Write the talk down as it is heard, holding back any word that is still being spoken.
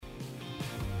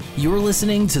You're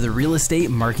listening to the Real Estate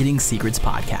Marketing Secrets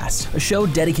Podcast, a show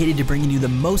dedicated to bringing you the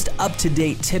most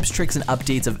up-to-date tips, tricks, and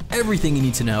updates of everything you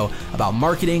need to know about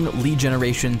marketing, lead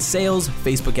generation, sales,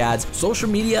 Facebook ads, social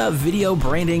media, video,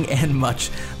 branding, and much,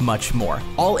 much more.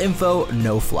 All info,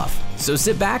 no fluff. So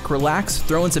sit back, relax,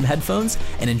 throw in some headphones,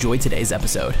 and enjoy today's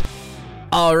episode.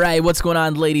 All right, what's going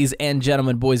on, ladies and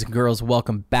gentlemen, boys and girls?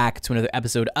 Welcome back to another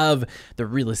episode of the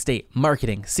Real Estate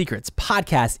Marketing Secrets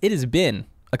Podcast. It has been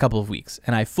a couple of weeks,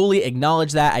 and I fully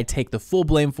acknowledge that. I take the full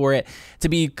blame for it. To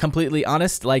be completely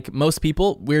honest, like most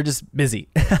people, we're just busy.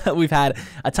 We've had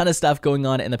a ton of stuff going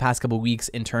on in the past couple of weeks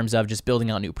in terms of just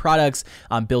building out new products,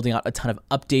 building out a ton of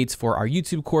updates for our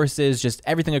YouTube courses, just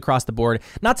everything across the board.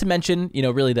 Not to mention,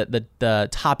 really the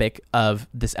topic of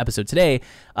this episode today,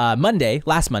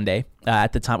 last Monday,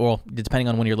 at the time, well, depending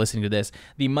on when you're listening to this,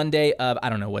 the Monday of, I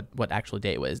don't know what actual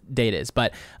date it is,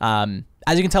 but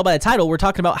as you can tell by the title, we're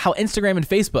talking about how Instagram and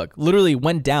Facebook literally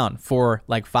went down for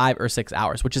like 5 or 6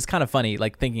 hours, which is kind of funny,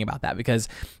 like thinking about that, because,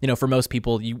 for most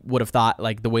people, you would have thought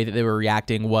like the way that they were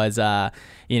reacting was,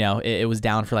 it was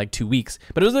down for like 2 weeks,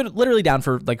 but it was literally down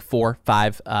for like 4,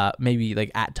 5, maybe like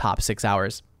at top 6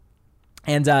 hours.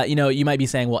 And, you might be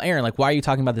saying, well, Aaron, like, why are you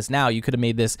talking about this now? You could have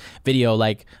made this video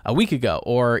like a week ago,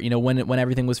 or, when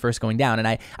everything was first going down. And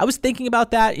I was thinking about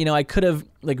that. I could have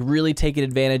like really taken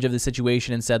advantage of the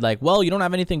situation and said like, well, you don't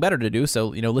have anything better to do, so,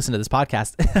 listen to this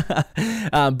podcast.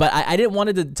 But I didn't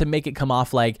want it to make it come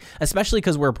off like, especially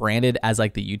because we're branded as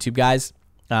like the YouTube guys.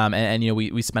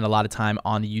 We spend a lot of time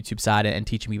on the YouTube side and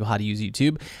teaching people how to use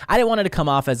YouTube. I didn't want it to come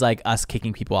off as like us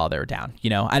kicking people while they're down.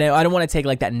 I don't want to take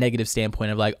like that negative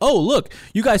standpoint of like, oh, look,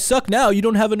 you guys suck now. You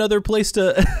don't have another place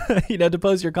to, to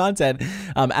post your content.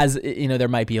 As there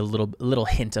might be a little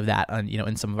hint of that on,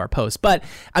 in some of our posts. But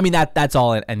I mean, that's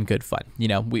all in good fun.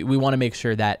 We want to make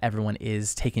sure that everyone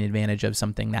is taking advantage of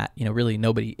something that, really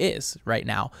nobody is right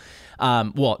now.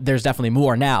 Well, there's definitely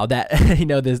more now that,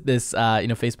 this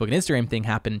Facebook and Instagram thing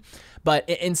happened. But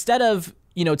instead of,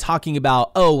 talking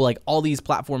about, oh, like all these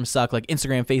platforms suck, like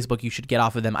Instagram, Facebook, you should get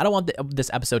off of them. I don't want this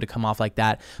episode to come off like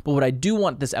that. But what I do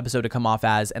want this episode to come off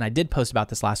as, and I did post about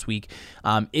this last week,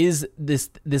 is this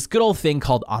good old thing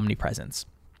called omnipresence.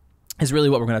 Is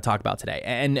really what we're going to talk about today.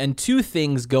 And two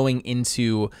things going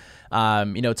into,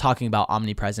 talking about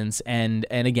omnipresence. And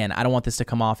again, I don't want this to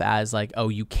come off as like, oh,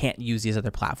 you can't use these other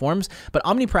platforms. But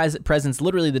omnipresence,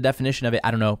 literally the definition of it,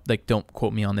 I don't know, like don't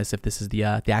quote me on this if this is the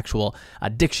actual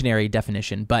dictionary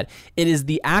definition, but it is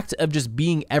the act of just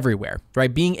being everywhere,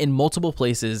 right? Being in multiple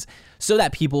places so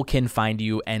that people can find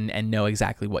you and know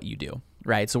exactly what you do,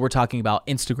 right? So we're talking about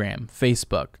Instagram,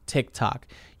 Facebook, TikTok,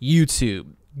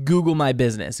 YouTube, Google My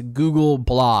Business, Google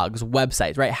Blogs,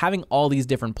 websites, right? Having all these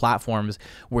different platforms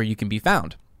where you can be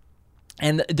found.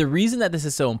 And the reason that this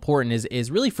is so important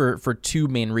is really for two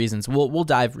main reasons. We'll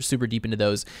dive super deep into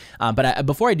those. But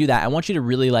before I do that, I want you to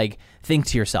really like think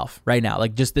to yourself right now.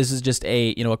 Like this is just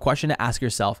a question to ask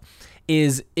yourself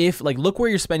is if like, look where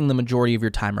you're spending the majority of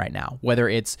your time right now, whether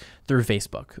it's through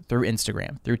Facebook, through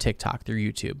Instagram, through TikTok, through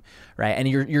YouTube, right? And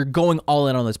you're going all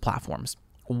in on those platforms.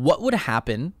 What would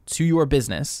happen to your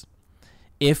business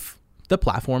if the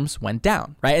platforms went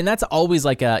down, right? And that's always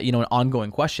like a, an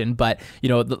ongoing question. But,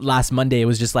 last Monday, it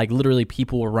was just like literally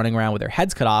people were running around with their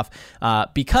heads cut off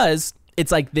because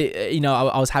it's like, I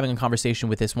was having a conversation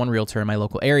with this one realtor in my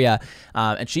local area.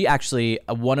 And she actually,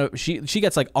 she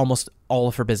gets like almost all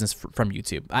of her business from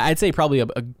YouTube. I'd say probably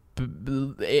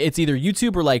it's either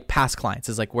YouTube or like past clients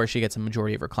is like where she gets a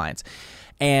majority of her clients.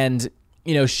 And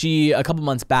she, a couple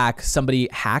months back, somebody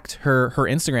hacked her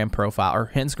Instagram profile or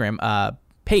her Instagram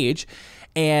page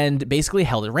and basically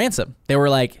held it ransom. They were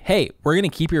like, hey, we're going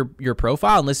to keep your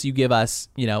profile unless you give us,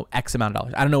 X amount of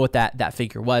dollars. I don't know what that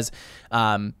figure was.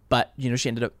 But, she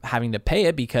ended up having to pay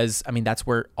it because, I mean, that's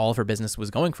where all of her business was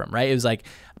going from, right? It was like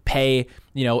pay,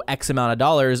 X amount of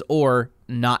dollars or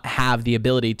not have the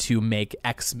ability to make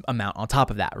X amount on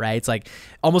top of that, right? It's like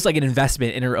almost like an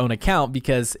investment in her own account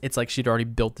because it's like she'd already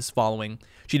built this following.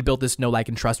 She'd built this know, like,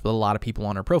 and trust with a lot of people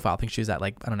on her profile. I think she was at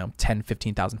like,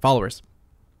 10,000-15,000 followers.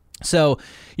 So,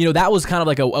 that was kind of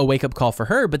like a wake up call for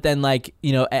her. But then like,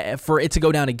 for it to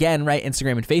go down again, right?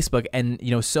 Instagram and Facebook. And,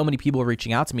 so many people are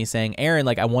reaching out to me saying, Aaron,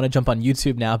 like, I want to jump on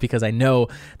YouTube now because I know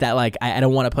that like, I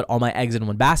don't want to put all my eggs in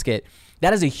one basket.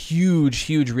 That is a huge,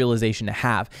 huge realization to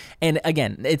have. And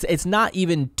again, it's not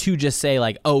even to just say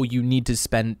like, oh, you need to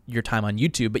spend your time on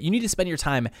YouTube, but you need to spend your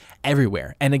time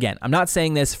everywhere. And again, I'm not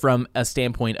saying this from a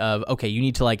standpoint of, okay, you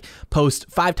need to like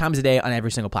post 5 times a day on every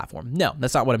single platform. No,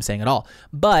 that's not what I'm saying at all.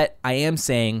 But I am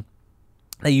saying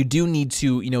that you do need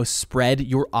to, spread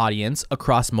your audience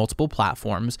across multiple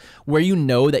platforms where you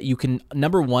know that you can,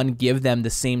 number one, give them the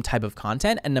same type of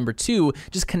content, and number two,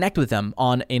 just connect with them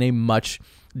in a much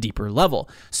deeper level.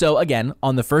 So again,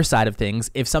 on the first side of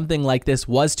things, if something like this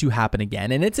was to happen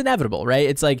again, and it's inevitable, right?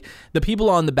 It's like the people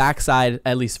on the backside,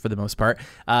 at least for the most part,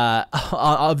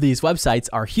 of these websites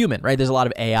are human, right? There's a lot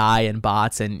of AI and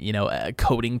bots and,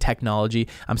 coding technology.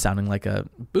 I'm sounding like a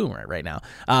boomer right now.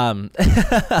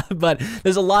 But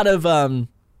there's a lot of, a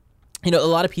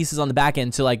lot of pieces on the back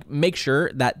end to like make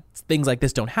sure that things like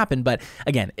this don't happen. But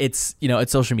again, it's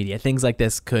social media. Things like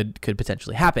this could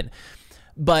potentially happen.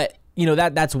 But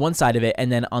that's one side of it.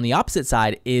 And then on the opposite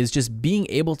side is just being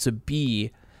able to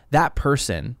be that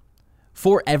person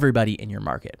for everybody in your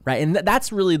market, right? And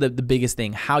that's really the biggest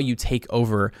thing, how you take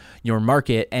over your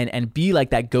market and be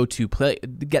like that go-to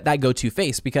get that go-to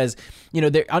face, because,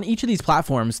 on each of these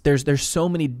platforms, there's so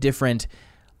many different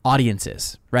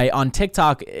audiences, right? On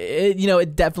TikTok,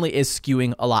 it definitely is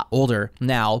skewing a lot older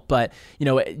now, but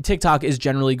TikTok is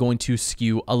generally going to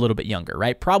skew a little bit younger,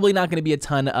 right? Probably not going to be a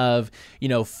ton of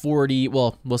 40,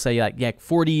 well, we'll say like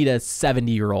 40 to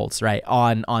 70 year olds, right,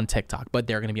 on TikTok, but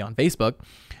they're going to be on Facebook,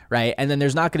 right? And then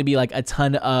there's not going to be like a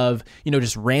ton of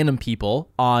just random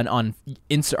people on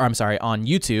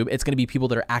YouTube. It's going to be people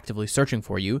that are actively searching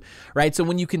for you, right? So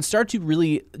when you can start to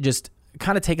really just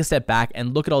kind of take a step back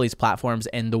and look at all these platforms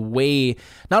and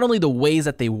not only the ways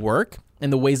that they work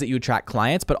and the ways that you attract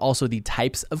clients, but also the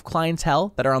types of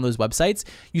clientele that are on those websites,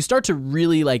 you start to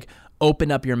really like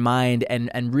open up your mind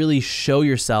and really show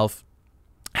yourself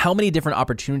how many different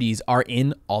opportunities are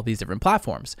in all these different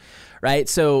platforms, right?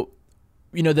 So,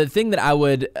 the thing that I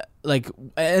would like,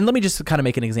 and let me just kind of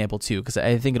make an example too, because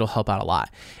I think it'll help out a lot,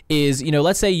 is,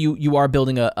 let's say you are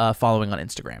building a following on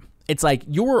Instagram. It's like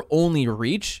your only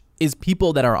reach is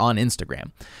people that are on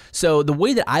Instagram. So the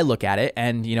way that I look at it,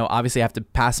 and obviously I have to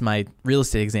pass my real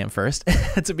estate exam first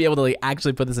to be able to like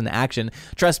actually put this into action.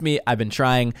 Trust me, I've been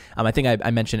trying. I think I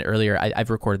mentioned it earlier.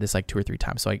 I've recorded this like 2 or 3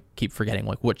 times, so I keep forgetting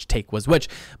like which take was which.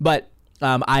 But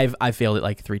I've failed it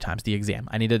like 3 times, the exam.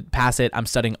 I need to pass it. I'm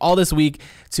studying all this week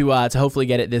to hopefully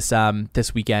get it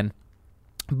this weekend.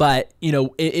 But,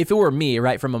 if it were me,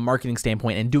 right, from a marketing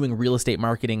standpoint and doing real estate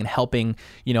marketing and helping,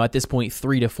 at this point,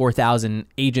 3,000 to 4,000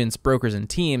 agents, brokers, and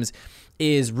teams,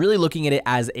 is really looking at it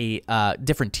as a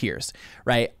different tiers,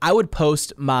 right? I would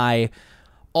post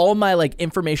all my like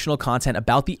informational content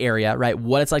about the area, right?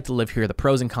 What it's like to live here, the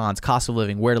pros and cons, cost of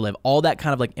living, where to live, all that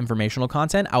kind of like informational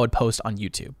content I would post on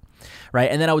YouTube. Right.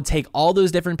 And then I would take all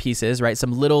those different pieces, right?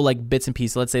 Some little like bits and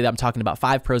pieces. Let's say that I'm talking about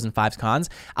 5 pros and 5 cons.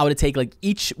 I would take like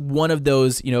each one of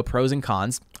those, pros and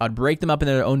cons. I would break them up in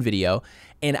their own video,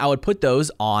 and I would put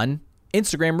those on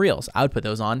Instagram Reels. I would put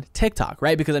those on TikTok,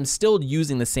 right? Because I'm still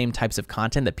using the same types of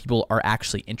content that people are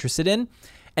actually interested in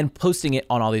and posting it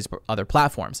on all these other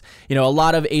platforms. A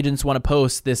lot of agents want to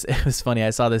post this. It was funny.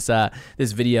 I saw this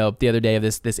video the other day of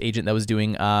this agent that was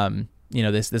doing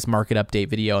this market update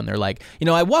video, and they're like,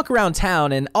 I walk around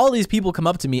town and all these people come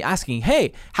up to me asking,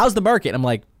 hey, how's the market? I'm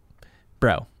like,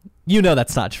 bro,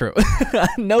 that's not true.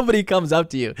 Nobody comes up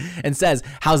to you and says,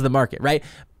 how's the market, right?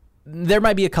 There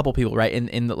might be a couple people, right,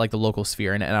 in the, like the local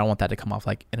sphere, and I don't want that to come off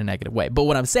like in a negative way. But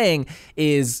what I'm saying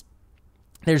is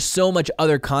there's so much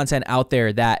other content out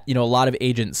there that, a lot of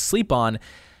agents sleep on.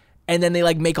 And then they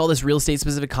like make all this real estate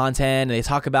specific content, and they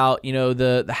talk about,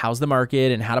 the how's the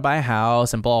market and how to buy a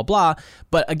house and blah, blah, blah.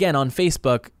 But again, on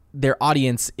Facebook, their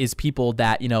audience is people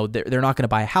that, they're not going to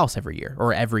buy a house every year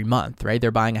or every month, right? They're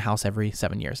buying a house every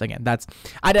 7 years. Again,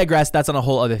 I digress. That's on a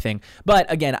whole other thing. But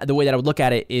again, the way that I would look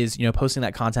at it is, posting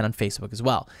that content on Facebook as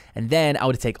well. And then I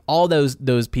would take all those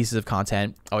pieces of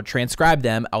content, I would transcribe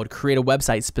them, I would create a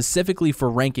website specifically for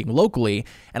ranking locally,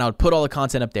 and I would put all the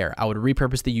content up there. I would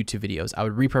repurpose the YouTube videos. I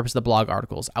would repurpose the blog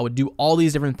articles. I would do all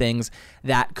these different things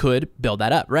that could build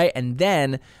that up, right? And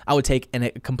then I would take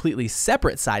a completely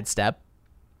separate sidestep,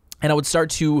 and I would start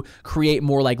to create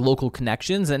more like local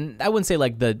connections. And I wouldn't say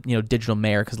like the, digital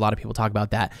mayor, because a lot of people talk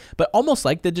about that, but almost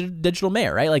like the digital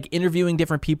mayor, right? Like interviewing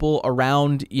different people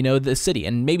around, the city,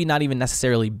 and maybe not even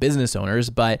necessarily business owners,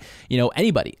 but,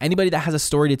 anybody that has a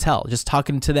story to tell, just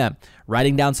talking to them,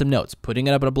 writing down some notes, putting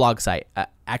it up on a blog site.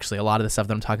 Actually, a lot of the stuff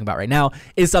that I'm talking about right now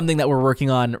is something that we're working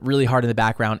on really hard in the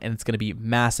background, and it's going to be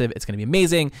massive. It's going to be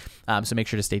amazing. So make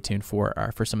sure to stay tuned for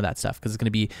some of that stuff, because it's going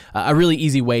to be a really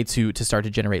easy way to start to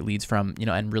generate leads from,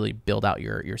 and really build out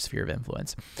your sphere of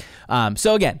influence.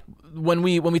 So again, when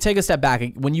we take a step back,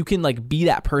 when you can like be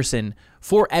that person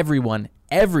for everyone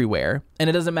everywhere, and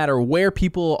it doesn't matter where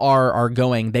people are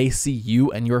going, they see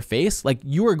you and your face, like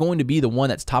you are going to be the one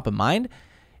that's top of mind.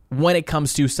 when it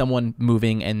comes to someone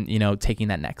moving and, taking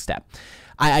that next step.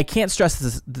 I can't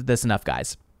stress this enough,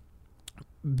 guys.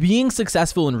 Being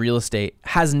successful in real estate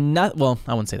has I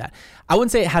wouldn't say that. I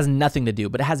wouldn't say it has nothing to do,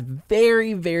 but it has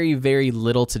very, very, very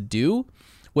little to do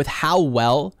with how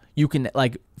well you can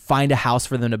find a house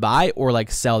for them to buy or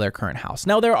sell their current house.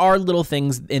 Now, there are little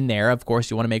things in there. Of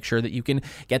course, you want to make sure that you can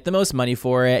get the most money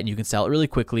for it and you can sell it really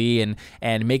quickly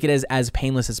and make it as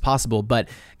painless as possible. But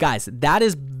guys, that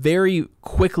is very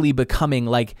quickly becoming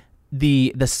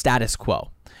the status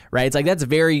quo, right? It's that's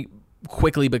very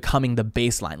quickly becoming the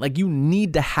baseline. You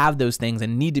need to have those things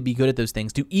and need to be good at those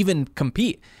things to even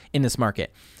compete in this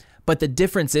market. But the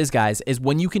difference is, guys, is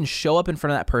when you can show up in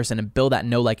front of that person and build that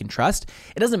know, like, and trust,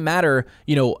 it doesn't matter,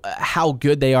 how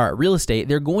good they are at real estate.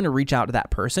 They're going to reach out to that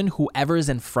person, whoever is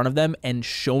in front of them, and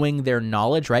showing their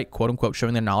knowledge, right? Quote unquote,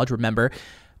 showing their knowledge. Remember,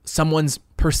 someone's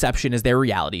perception is their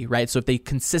reality, right? So if they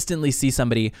consistently see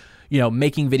somebody,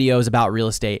 making videos about real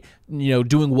estate,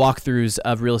 doing walkthroughs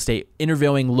of real estate,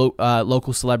 interviewing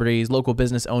local celebrities, local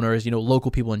business owners,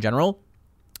 local people in general,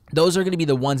 those are going to be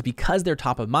the ones, because they're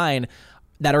top of mind,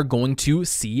 that are going to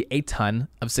see a ton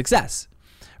of success,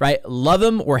 right? Love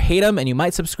them or hate them, and you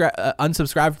might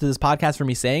unsubscribe to this podcast for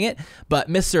me saying it, but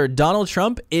Mr. Donald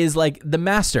Trump is the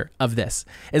master of this.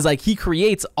 Is he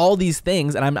creates all these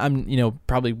things, and I'm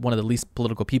probably one of the least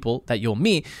political people that you'll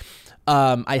meet.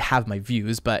 I have my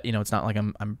views, but it's not like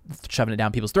I'm shoving it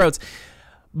down people's throats.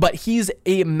 But he's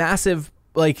a massive.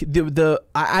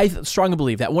 I strongly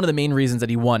believe that one of the main reasons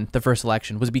that he won the first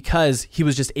election was because he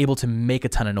was just able to make a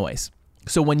ton of noise.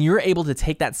 So when you're able to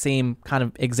take that same kind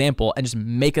of example and just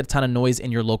make a ton of noise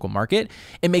in your local market,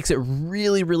 it makes it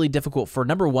really, really difficult for,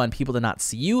 number one, people to not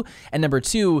see you, and number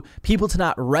two, people to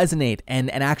not resonate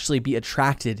and actually be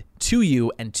attracted to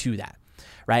you and to that.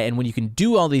 Right. And when you can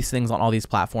do all these things on all these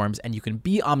platforms and you can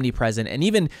be omnipresent, and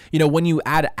even, when you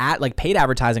add paid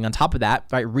advertising on top of that,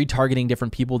 right, retargeting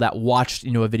different people that watched,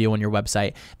 a video on your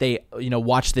website, they,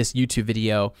 watch this YouTube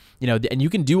video, and you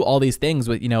can do all these things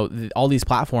with, all these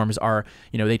platforms are,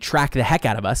 they track the heck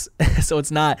out of us. So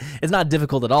it's not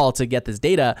difficult at all to get this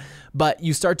data, but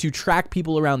you start to track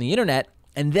people around the internet.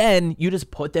 And then you just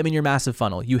put them in your massive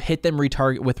funnel. You hit them with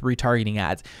retargeting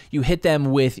ads. You hit them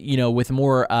with, with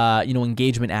more,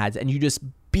 engagement ads, and you just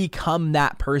become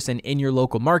that person in your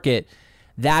local market.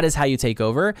 That is how you take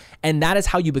over. And that is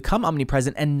how you become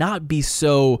omnipresent and not be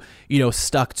so,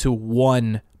 stuck to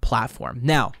one platform.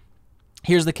 Now,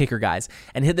 here's the kicker, guys.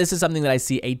 And this is something that I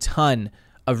see a ton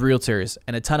of realtors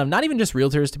and a ton of, not even just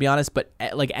realtors, to be honest, but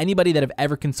anybody that have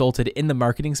ever consulted in the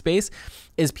marketing space,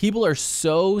 is people are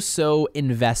so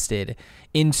invested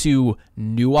into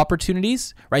new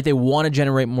opportunities, right? They want to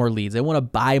generate more leads. They want to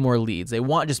buy more leads. They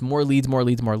want just more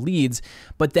leads.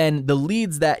 But then the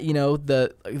leads that,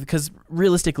 because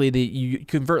realistically, you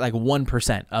convert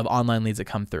 1% of online leads that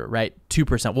come through, right?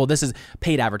 2%. Well, this is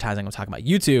paid advertising. I'm talking about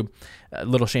YouTube, a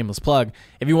little shameless plug.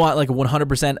 If you want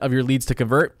 100% of your leads to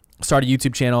convert, start a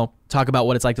YouTube channel, talk about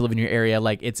what it's like to live in your area.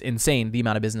 It's insane, the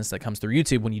amount of business that comes through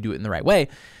YouTube when you do it in the right way.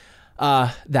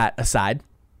 That aside.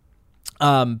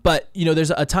 But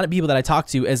there's a ton of people that I talk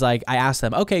to is I ask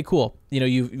them, okay, cool.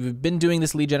 You've been doing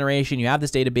this lead generation, you have this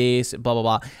database, blah, blah,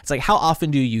 blah. It's how often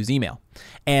do you use email?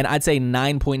 And I'd say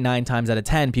 9.9 times out of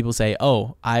 10, people say,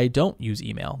 oh, I don't use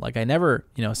email. I never,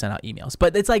 send out emails.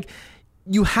 But it's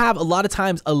you have a lot of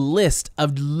times a list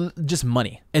of just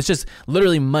money. It's just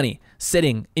literally money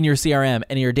sitting in your CRM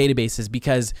and in your databases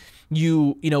because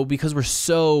because we're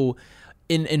so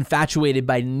infatuated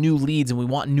by new leads and we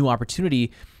want new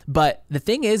opportunity. But the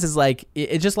thing is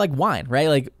it's just like wine,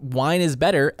 right? Wine is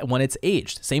better when it's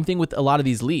aged. Same thing with a lot of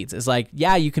these leads. It's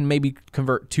yeah, you can maybe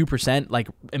convert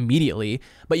 2% immediately,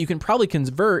 but you can probably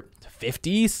convert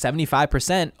 50,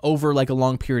 75% over a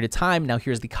long period of time. Now,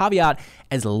 here's the caveat: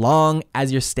 as long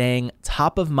as you're staying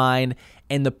top of mind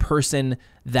and the person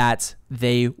that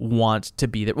they want to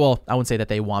be there. Well, I wouldn't say that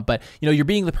they want, but you're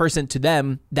being the person to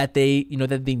them that they,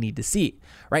 that they need to see,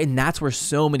 right? And that's where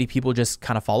so many people just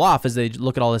kind of fall off as they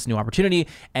look at all this new opportunity.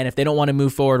 And if they don't want to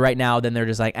move forward right now, then they're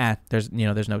just there's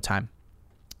no time.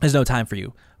 There's no time for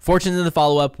you. Fortunes in the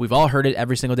follow-up. We've all heard it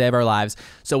every single day of our lives.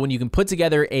 So when you can put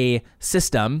together a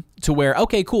system to where,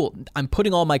 okay, cool, I'm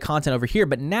putting all my content over here,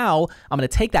 but now I'm going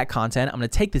to take that content, I'm going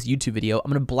to take this YouTube video,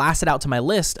 I'm going to blast it out to my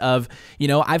list of,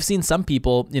 I've seen some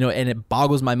people, and it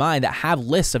boggles my mind, that have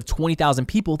lists of 20,000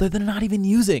 people that they're not even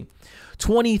using.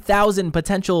 20,000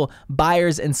 potential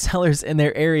buyers and sellers in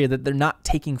their area that they're not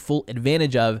taking full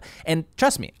advantage of. And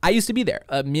trust me, I used to be there.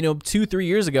 2-3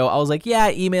 years ago, I was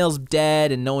yeah, email's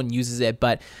dead and no one uses it.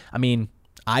 But I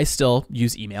I still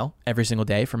use email every single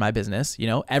day for my business. You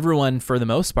know, everyone for the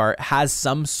most part has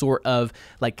some sort of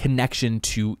like connection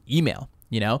to email,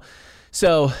 you know?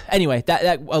 So anyway,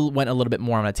 that went a little bit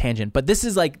more on a tangent, but this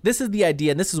is the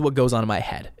idea. And this is what goes on in my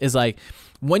head is like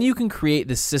when you can create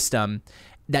this system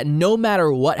that no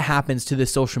matter what happens to this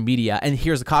social media, and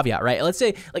here's the caveat, right? Let's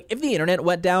say like if the internet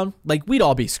went down, like we'd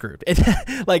all be screwed.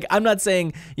 Like I'm not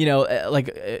saying, you know,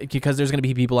 because there's going to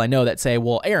be people I know that say,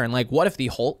 well, Aaron, like what if the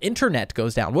whole internet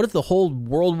goes down? What if the whole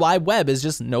World Wide Web is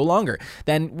just no longer?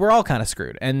 Then we're all kind of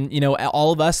screwed. And, you know,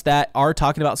 all of us that are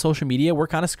talking about social media, we're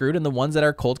kind of screwed. And the ones that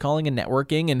are cold calling and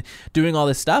networking and doing all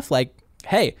this stuff, like,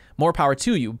 hey, more power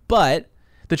to you. But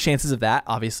the chances of that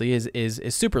obviously is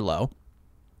super low.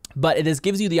 But it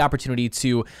gives you the opportunity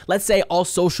to, let's say all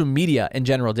social media in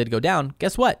general did go down.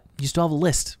 Guess what? You still have a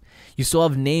list. You still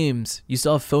have names. You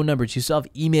still have phone numbers. You still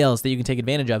have emails that you can take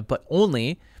advantage of, but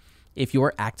only if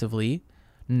you're actively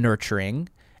nurturing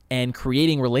and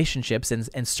creating relationships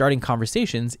and starting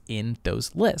conversations in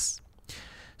those lists.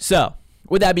 So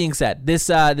with that being said, this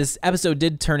episode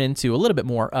did turn into a little bit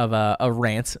more of a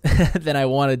rant than I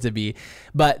wanted to be.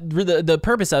 But the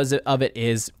purpose of it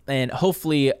is, and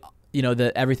hopefully, you know,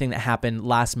 everything that happened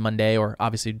last Monday, or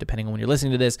obviously depending on when you're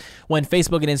listening to this, when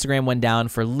Facebook and Instagram went down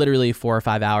for literally 4 or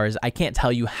 5 hours, I can't tell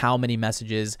you how many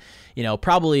messages, you know,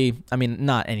 probably, I mean,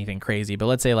 not anything crazy, but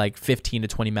let's say like 15 to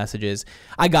 20 messages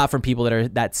I got from people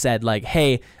that said like,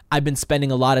 hey, I've been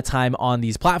spending a lot of time on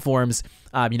these platforms.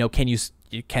 You know, can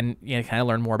I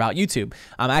learn more about YouTube?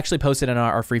 I actually posted in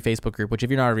our free Facebook group, which if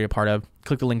you're not already a part of,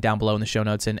 click the link down below in the show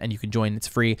notes and you can join. It's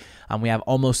free. We have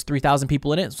almost 3,000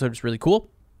 people in it, so it's really cool.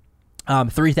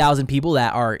 3,000 people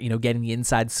that are, you know, getting the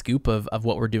inside scoop of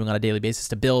what we're doing on a daily basis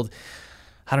to build,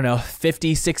 I don't know,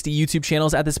 50, 60 YouTube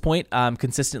channels at this point,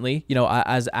 consistently, you know,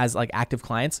 as like active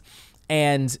clients.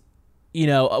 And, you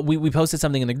know, we posted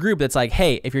something in the group that's like,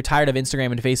 hey, if you're tired of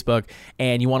Instagram and Facebook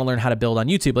and you want to learn how to build on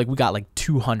YouTube, like we got like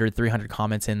 200, 300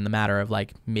 comments in the matter of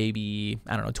like maybe,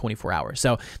 I don't know, 24 hours.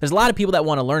 So there's a lot of people that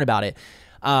want to learn about it.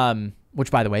 Which,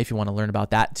 by the way, if you want to learn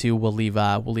about that too, we'll leave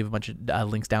a bunch of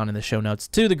links down in the show notes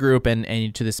to the group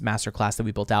and to this masterclass that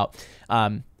we built out.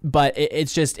 But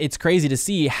it's crazy to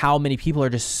see how many people are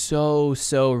just so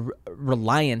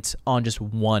reliant on just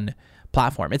one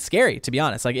platform. It's scary, to be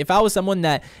honest. Like if I was someone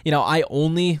that, you know,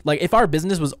 if our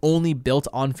business was only built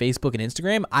on Facebook and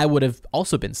Instagram, I would have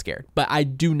also been scared. But I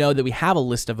do know that we have a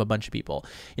list of a bunch of people.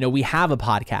 You know, we have a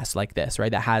podcast like this, right?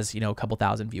 That has, you know, a couple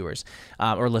thousand viewers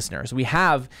or listeners. We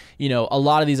have, you know, a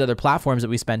lot of these other platforms that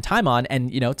we spend time on.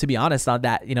 And, you know, to be honest, on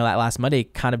that, you know, that last Monday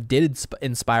kind of did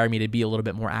inspire me to be a little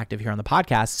bit more active here on the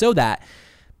podcast so that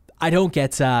I don't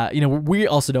get, you know, we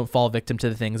also don't fall victim to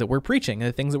the things that we're preaching and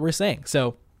the things that we're saying.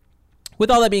 So with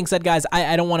all that being said, guys,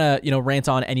 I don't want to, you know, rant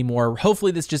on anymore.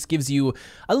 Hopefully this just gives you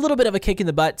a little bit of a kick in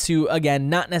the butt to, again,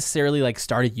 not necessarily like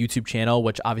start a YouTube channel,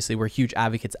 which obviously we're huge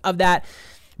advocates of that,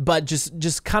 but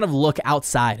just kind of look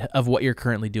outside of what you're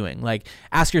currently doing. Like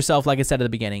ask yourself, like I said at the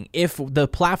beginning, if the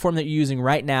platform that you're using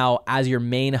right now as your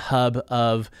main hub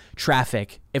of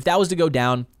traffic, if that was to go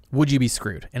down, would you be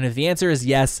screwed? And if the answer is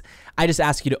yes, I just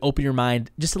ask you to open your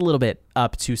mind just a little bit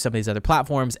up to some of these other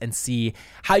platforms and see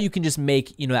how you can just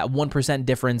make, you know, that 1%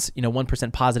 difference, you know,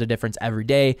 1% positive difference every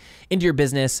day into your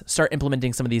business, start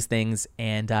implementing some of these things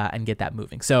and get that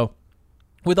moving. So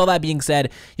with all that being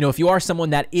said, you know, if you are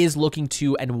someone that is looking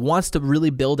to and wants to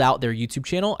really build out their YouTube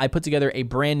channel, I put together a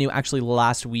brand new, actually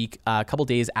last week, a couple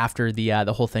days after the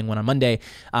whole thing went on Monday,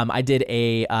 I did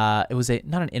it was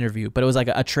not an interview, but it was like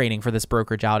a training for this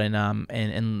brokerage out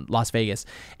in Las Vegas.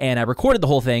 And I recorded the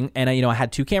whole thing and I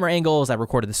had 2 camera angles. I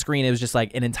recorded the screen. It was just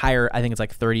like an entire, I think it's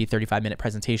like 35 minute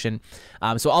presentation.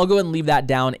 So I'll go ahead and leave that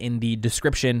down in the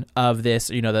description of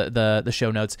this, you know, the show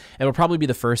notes. It'll probably be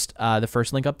the first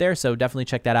link up there. So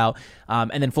definitely check that out.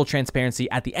 And then full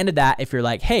transparency at the end of that, if you're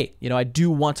like, hey, you know, I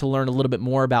do want to learn a little bit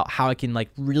more about how I can like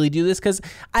really do this. Cause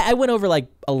I went over like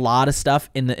a lot of stuff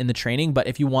in the training, but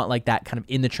if you want like that kind of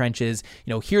in the trenches,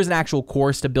 you know, here's an actual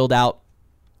course to build out.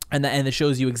 And it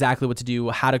shows you exactly what to do,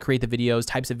 how to create the videos,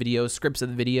 types of videos, scripts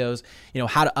of the videos, you know,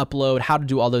 how to upload, how to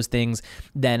do all those things.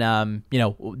 Then, you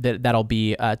know, that'll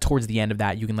be towards the end of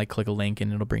that. You can like click a link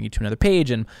and it'll bring you to another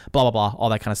page and blah, blah, blah, all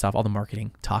that kind of stuff, all the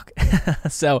marketing talk.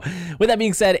 So with that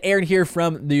being said, Aaron here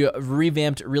from the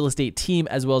revamped real estate team,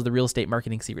 as well as the Real Estate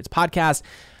Marketing Secrets podcast.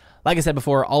 Like I said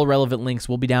before, all relevant links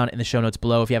will be down in the show notes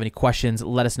below. If you have any questions,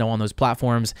 let us know on those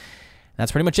platforms.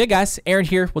 That's pretty much it, guys. Aaron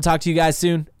here. We'll talk to you guys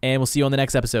soon, and we'll see you on the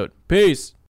next episode. Peace.